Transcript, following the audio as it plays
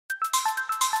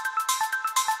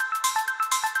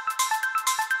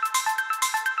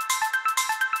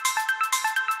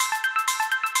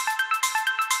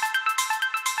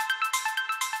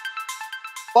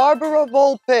Barbara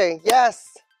Volpe,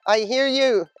 yes, I hear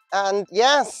you. And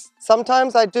yes,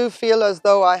 sometimes I do feel as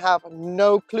though I have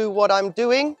no clue what I'm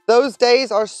doing. Those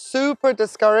days are super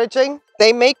discouraging.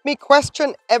 They make me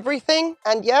question everything.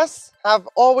 And yes, have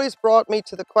always brought me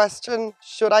to the question,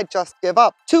 should I just give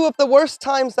up? Two of the worst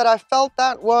times that I felt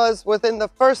that was within the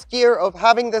first year of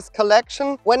having this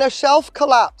collection, when a shelf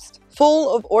collapsed,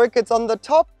 full of orchids on the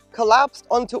top, collapsed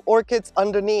onto orchids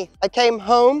underneath. I came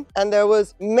home and there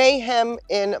was mayhem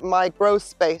in my grow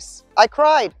space. I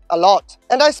cried a lot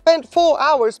and I spent 4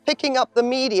 hours picking up the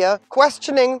media,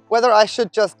 questioning whether I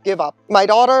should just give up. My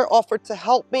daughter offered to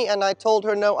help me and I told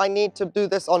her, no, I need to do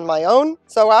this on my own.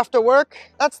 So after work,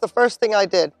 that's the first thing I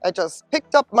did. I just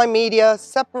picked up my media,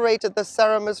 separated the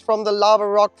Seramis from the lava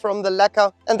rock from the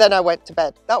Leca, and then I went to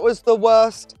bed. That was the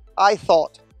worst, I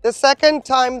thought. The second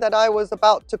time that I was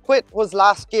about to quit was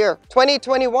last year,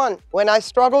 2021, when I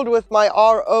struggled with my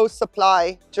RO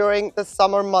supply during the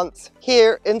summer months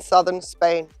here in southern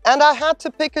Spain. And I had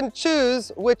to pick and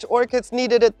choose which orchids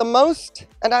needed it the most.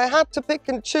 And I had to pick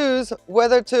and choose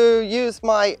whether to use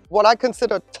my, what I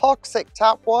consider toxic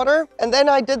tap water. And then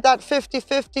I did that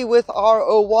 50-50 with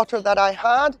RO water that I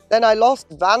had. Then I lost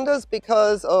Vandas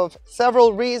because of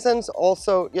several reasons.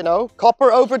 Also,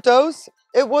 copper overdose.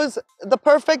 It was the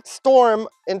perfect storm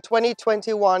in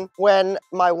 2021 when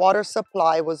my water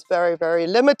supply was very, very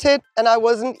limited and I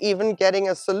wasn't even getting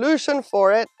a solution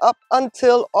for it up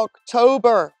until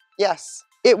October. Yes,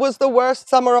 it was the worst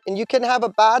summer and you can have a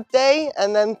bad day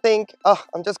and then think, oh,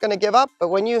 I'm just going to give up. But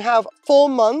when you have 4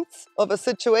 months of a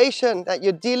situation that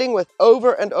you're dealing with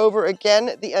over and over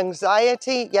again, the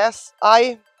anxiety, yes,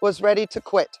 I was ready to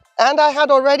quit. And I had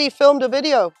already filmed a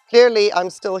video. Clearly, I'm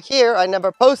still here. I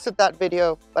never posted that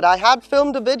video, but I had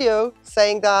filmed a video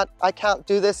saying that I can't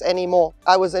do this anymore.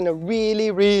 I was in a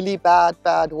really, really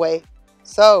bad way.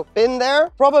 So, been there.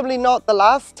 Probably not the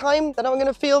last time that I'm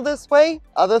gonna feel this way.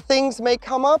 Other things may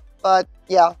come up, but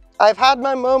yeah. I've had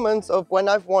my moments of when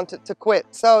I've wanted to quit.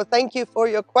 So thank you for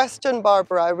your question,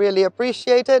 Barbara. I really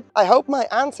appreciate it. I hope my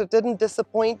answer didn't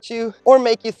disappoint you or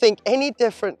make you think any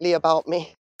differently about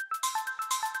me.